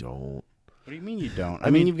 I don't. What do you mean you don't? I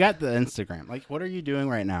mean, you've got the Instagram. Like, what are you doing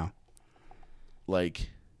right now? Like...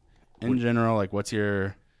 In general, like, what's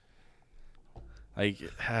your... Like,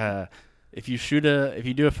 if you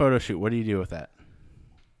do a photo shoot, what do you do with that?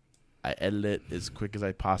 I edit it as quick as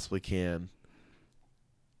I possibly can.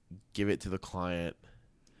 Give it to the client.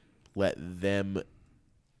 Let them...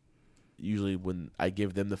 Usually when I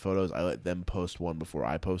give them the photos, I let them post one before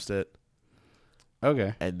I post it.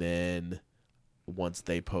 Okay. And then once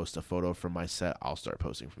they post a photo from my set, I'll start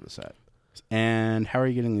posting from the set. And how are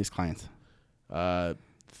you getting these clients?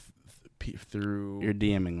 Through... You're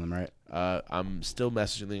DMing them, right? I'm still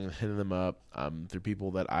messaging them, hitting them up through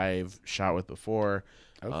people that I've shot with before.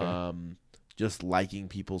 Okay. Just liking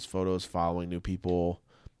people's photos, following new people,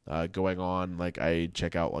 going on. Like, I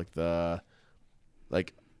check out,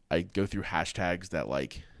 I go through hashtags that,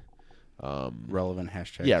 relevant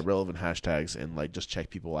hashtags. Yeah, relevant hashtags, and, just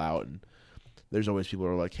check people out. And there's always people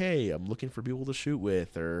who are like, hey, I'm looking for people to shoot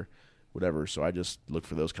with or whatever. So I just look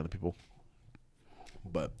for those kind of people.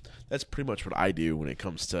 But that's pretty much what I do when it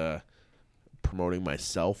comes to promoting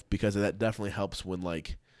myself, because that definitely helps when,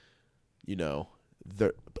 the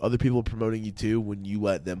other people promoting you too. When you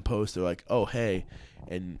let them post, they're like, oh, hey.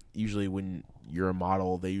 And usually when you're a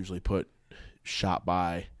model, they usually put shot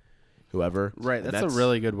by whoever. Right. That's a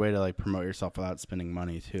really good way to promote yourself without spending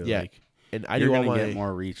money too. Yeah. And I you're do all gonna my get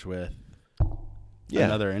more reach with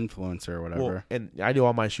another influencer or whatever. Well, and I do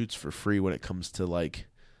all my shoots for free when it comes to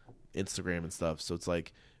Instagram and stuff. So it's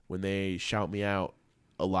when they shout me out,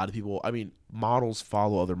 a lot of people, models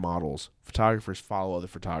follow other models. Photographers follow other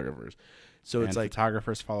photographers. So it's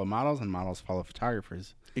photographers follow models and models follow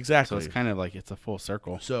photographers. Exactly. So it's kind of it's a full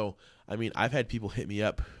circle. So, I've had people hit me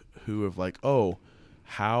up who have oh,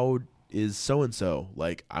 how is so-and-so?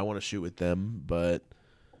 I want to shoot with them, but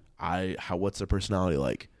what's their personality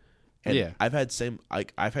like? And yeah. I've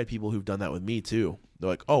had people who've done that with me too. They're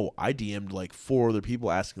like, oh, I DM'd 4 other people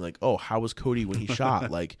asking oh, how was Cody when he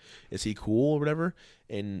shot? Is he cool or whatever?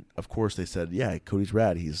 And of course they said, yeah, Cody's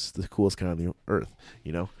rad. He's the coolest guy on the earth,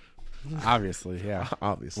 Obviously, yeah.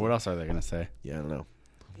 Obviously. What else are they going to say? Yeah, I don't know.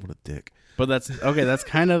 What a dick. But that's okay. That's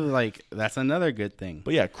kind of that's another good thing.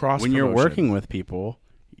 But yeah, when you're working with people,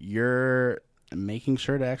 you're making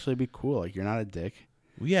sure to actually be cool. You're not a dick.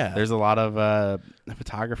 Yeah. There's a lot of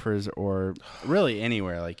photographers, or really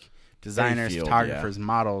anywhere, designers, photographers,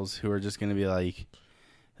 models who are just going to be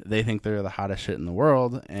they think they're the hottest shit in the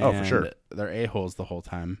world, and for sure, they're a-holes the whole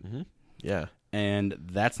time. Mm-hmm. Yeah. And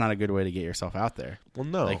that's not a good way to get yourself out there. Well,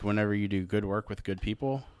 no. Whenever you do good work with good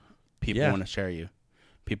people, people want to share you.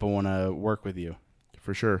 People want to work with you.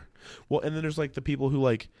 For sure. Well, and then there's the people who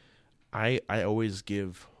I always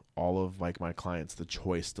give all of my clients the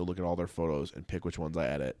choice to look at all their photos and pick which ones I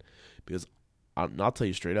edit, because I'll tell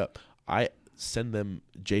you straight up, I send them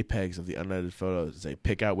JPEGs of the unedited photos and say,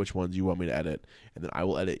 pick out which ones you want me to edit, and then I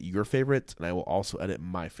will edit your favorites and I will also edit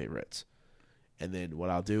my favorites. And then what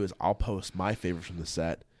I'll do is I'll post my favorites from the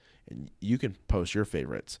set, and you can post your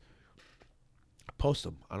favorites. Post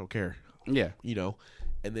them. I don't care. Yeah. You know,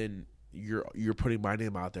 and then you're putting my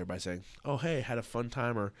name out there by saying, oh, hey, had a fun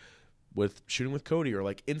time, or with shooting with Cody, or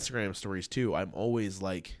like Instagram stories too. I'm always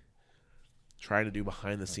like trying to do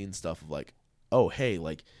behind the scenes stuff of like, oh, hey,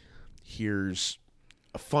 like here's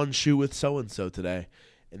a fun shoot with so-and-so today.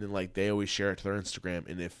 And then like they always share it to their Instagram.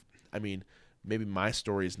 And maybe my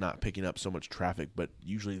story is not picking up so much traffic, but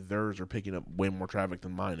usually theirs are picking up way more traffic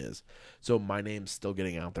than mine is. So my name's still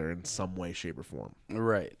getting out there in some way, shape, or form.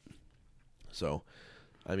 Right. So,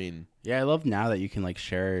 I mean... Yeah, I love now that you can, like,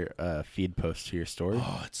 share feed posts to your story.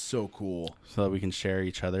 Oh, it's so cool. So that we can share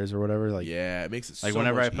each other's or whatever. Like, yeah, it makes it like so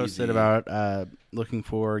whenever much I posted easy. about looking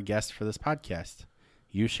for guests for this podcast,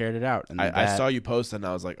 you shared it out. And I saw you post it, and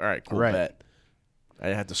I was like, all right, cool, bet. I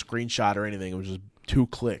didn't have to screenshot or anything. It was just 2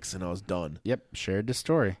 clicks, and I was done. Yep, shared the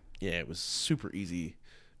story. Yeah, it was super easy.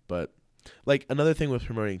 But, like, another thing with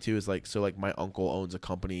promoting, too, is, like, so, like, my uncle owns a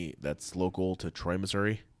company that's local to Troy,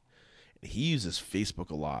 Missouri. And he uses Facebook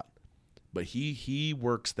a lot. But he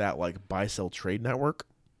works that, like, buy-sell trade network.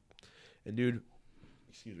 And, dude,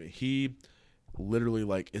 he literally,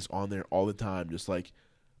 like, is on there all the time, just, like,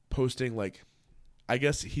 posting, like, I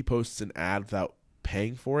guess he posts an ad without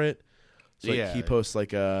paying for it. So, like, yeah. he posts,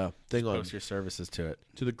 like, a thing on... Post your services to it.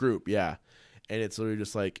 To the group, yeah. And it's literally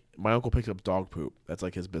just, like, my uncle picks up dog poop. That's,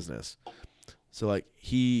 like, his business. So, like,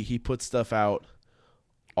 he puts stuff out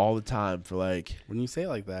all the time for, like... When you say it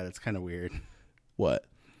like that, it's kind of weird. What?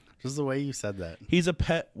 Just the way you said that. He's a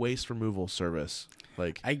pet waste removal service.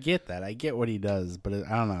 Like, I get that. I get what he does, but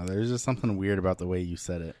I don't know. There's just something weird about the way you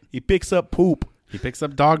said it. he picks up poop. He picks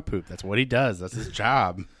up dog poop. That's what he does. That's his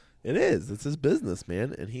job. It is. It's his business,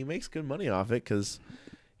 man. And he makes good money off it because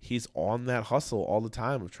he's on that hustle all the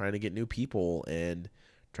time of trying to get new people and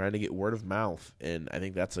trying to get word of mouth. And I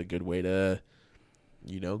think that's a good way to,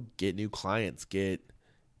 you know, get new clients, get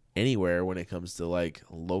anywhere when it comes to, like,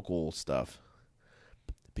 local stuff.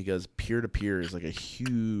 Because peer-to-peer is, like, a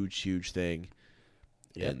huge, huge thing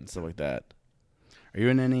and stuff like that. Are you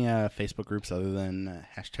in any Facebook groups other than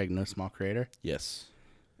hashtag No Small Creator? Yes.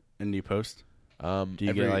 And do you post? Do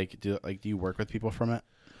you get do you work with people from it?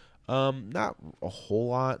 Not a whole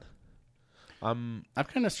lot. I've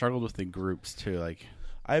kind of struggled with the groups too. Like,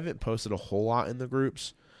 I haven't posted a whole lot in the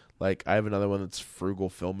groups. Like, I have another one that's Frugal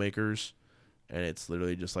Filmmakers, and it's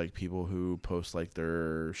literally just like people who post like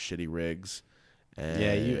their shitty rigs. And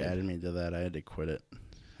yeah, you added me to that. I had to quit it.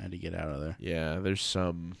 I had to get out of there. Yeah, there's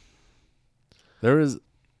some. There was,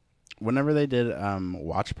 whenever they did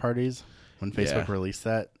watch parties, when Facebook released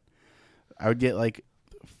that, I would get like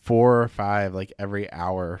 4 or 5 like every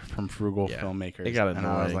hour from Frugal Filmmakers. It got annoying. And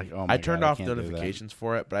I was like, oh my I turned God, off I can't notifications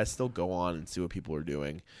for it, but I still go on and see what people are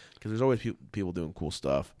doing because there's always people doing cool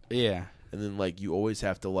stuff. Yeah. And then like you always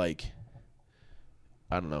have to like,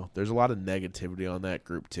 I don't know. There's a lot of negativity on that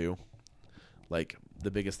group too. Like the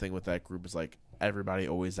biggest thing with that group is like everybody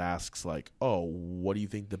always asks like, oh, what do you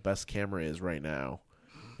think the best camera is right now?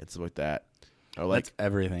 And stuff like that. Or like that's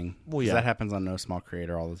everything. Well, yeah, that happens on No Small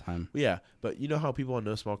Creator all the time. Yeah, but you know how people on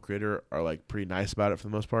No Small Creator are like pretty nice about it for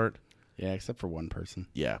the most part. Yeah, except for one person.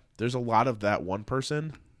 Yeah, there's a lot of that one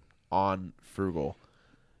person on Frugal.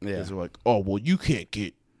 Yeah, because they're like, oh, well, you can't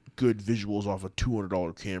get good visuals off a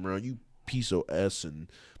 $200 camera. You piece of S and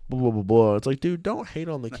blah blah blah blah. It's like, dude, don't hate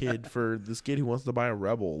on the kid for this kid who wants to buy a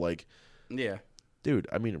Rebel. Like, yeah, dude,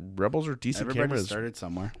 I mean, Rebels are decent Everybody cameras. Started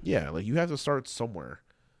somewhere. Yeah, like you have to start somewhere.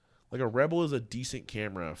 Like a Rebel is a decent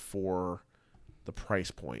camera for the price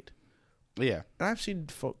point. Yeah. And I've seen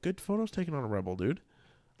good photos taken on a Rebel, dude.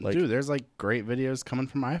 Like, dude, there's like great videos coming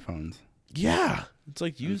from iPhones. Yeah. It's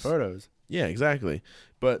like use photos. Yeah, exactly.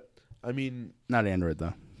 But, I mean. Not Android,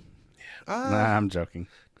 though. Nah, I'm joking.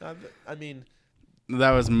 I mean.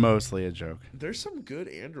 That was mostly a joke. There's some good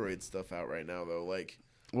Android stuff out right now, though. Like.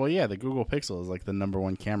 Well, yeah, the Google Pixel is like the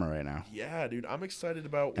 #1 camera right now. Yeah, dude. I'm excited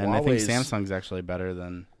about and Huawei's. I think Samsung's actually better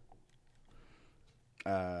than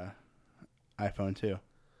iPhone 2.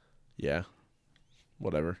 Yeah.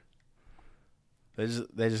 Whatever. They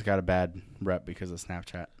just got a bad rep because of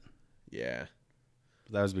Snapchat. Yeah.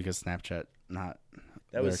 That was because Snapchat, not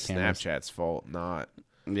that was cameras. Snapchat's fault, not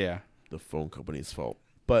the phone company's fault.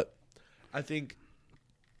 But I think,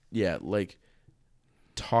 yeah, like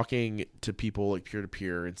talking to people like peer to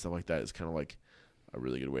peer and stuff like that is kind of like a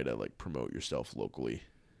really good way to like promote yourself locally.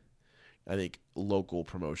 I think local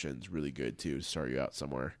promotion's really good too to start you out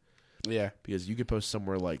somewhere. Yeah, because you could post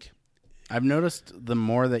somewhere like. I've noticed the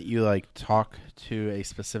more that you like talk to a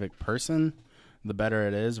specific person, the better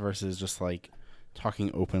it is versus just like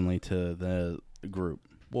talking openly to the group.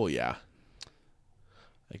 Well, yeah.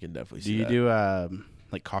 I can definitely Do see you that. do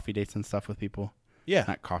like coffee dates and stuff with people? Yeah.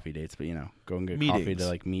 Not coffee dates, but go and get Meetings. coffee to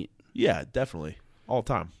like meet. Yeah, definitely. All the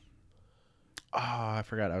time. Oh, I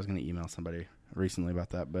forgot. I was going to email somebody recently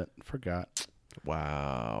about that, but forgot.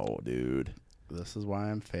 Wow, dude. This is why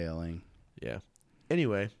I'm failing. Yeah.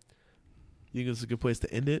 Anyway, you think this is a good place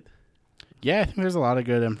to end it? Yeah, I think there's a lot of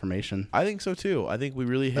good information. I think so too. I think we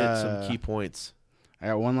really hit some key points. I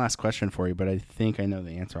got one last question for you, but I think I know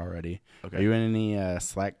the answer already. Okay. Are you in any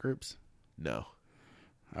Slack groups? No.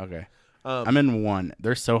 Okay. I'm in one.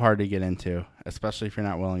 They're so hard to get into, especially if you're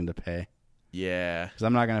not willing to pay. Yeah. Because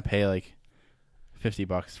I'm not going to pay like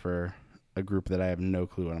 $50 for a group that I have no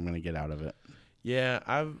clue what I'm going to get out of it. Yeah,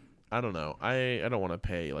 I don't know. I don't want to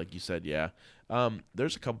pay, like you said, yeah.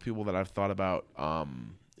 There's a couple people that I've thought about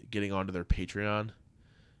getting onto their Patreon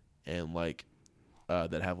and like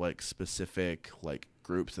that have like specific like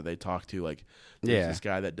groups that they talk to. Like there's this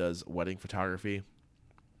guy that does wedding photography.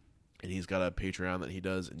 And he's got a Patreon that he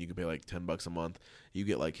does, and you can pay like $10 a month. You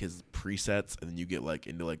get like his presets, and then you get like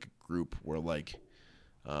into like a group where like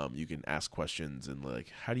you can ask questions and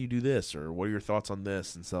like, how do you do this, or what are your thoughts on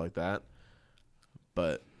this, and stuff like that.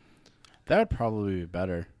 But that would probably be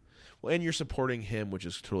better. Well, and you're supporting him, which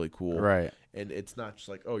is totally cool, right? And it's not just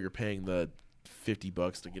like, oh, you're paying the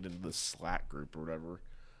 $50 to get into the Slack group or whatever.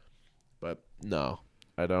 But no,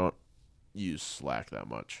 I don't use Slack that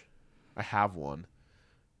much. I have one.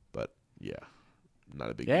 But yeah, not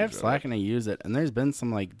a big. Yeah, I have Slack and I use it, and there's been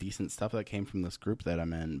some like decent stuff that came from this group that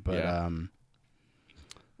I'm in. But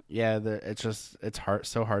it's hard,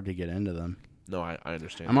 so hard to get into them. No, I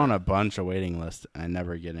understand. I'm on a bunch of waiting lists, and I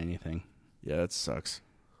never get anything. Yeah, that sucks.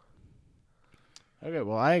 Okay,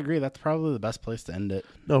 well, I agree. That's probably the best place to end it.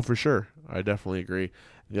 No, for sure. I definitely agree.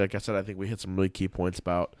 Like I said, I think we hit some really key points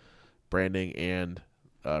about branding and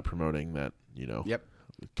promoting that. Yep.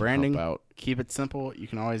 Branding, keep it simple. You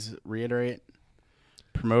can always reiterate.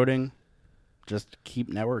 Promoting, just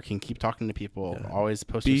keep networking, keep talking to people. Yeah. Always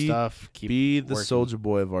post your stuff. Be the soldier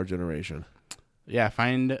boy of our generation. Yeah,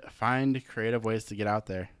 find creative ways to get out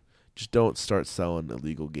there. Just don't start selling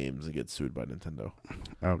illegal games and get sued by Nintendo.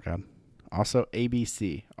 Oh, God. Also,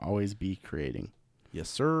 ABC, always be creating. Yes,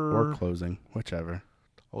 sir. Or closing, whichever.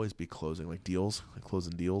 Always be closing, like deals, like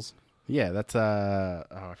closing deals. Yeah, that's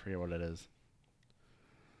I forget what it is.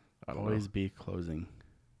 Always be closing.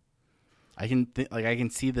 I can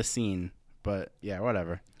see the scene, but yeah,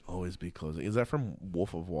 whatever. Always be closing. Is that from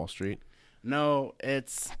Wolf of Wall Street? No,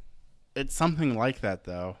 it's something like that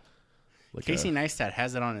though. Like Casey Neistat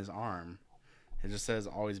has it on his arm. It just says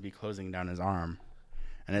 "always be closing" down his arm,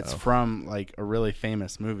 and it's from like a really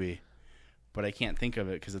famous movie, but I can't think of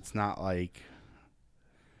it because it's not like.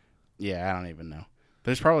 Yeah, I don't even know.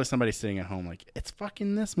 There's probably somebody sitting at home like it's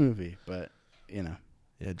fucking this movie, but Yeah,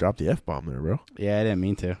 drop the F-bomb there, bro. Yeah, I didn't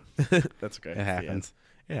mean to. That's okay. It happens.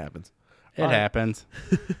 Yeah. It happens. It happens.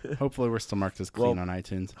 Hopefully we're still marked as clean on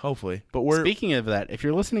iTunes. Hopefully. But Speaking of that, if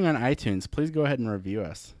you're listening on iTunes, please go ahead and review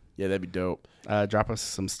us. Yeah, that'd be dope. Drop us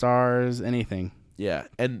some stars, anything. Yeah,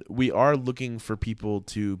 and we are looking for people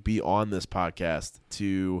to be on this podcast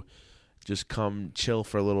to just come chill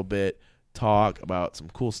for a little bit, talk about some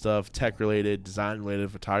cool stuff, tech-related,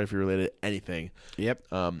 design-related, photography-related, anything. Yep.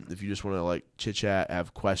 If you just want to like chit-chat,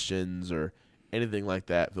 have questions, or anything like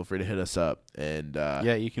that, feel free to hit us up. And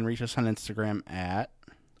yeah, you can reach us on Instagram at...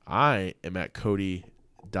 I am at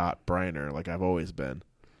Cody.Briner, like I've always been.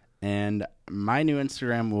 And my new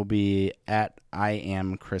Instagram will be at I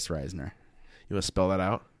am Chris Reisner. You want to spell that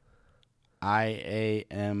out?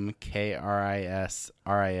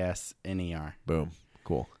 IAMKRISRISNER. Boom.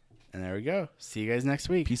 Cool. And there we go. See you guys next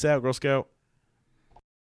week. Peace out, Girl Scout.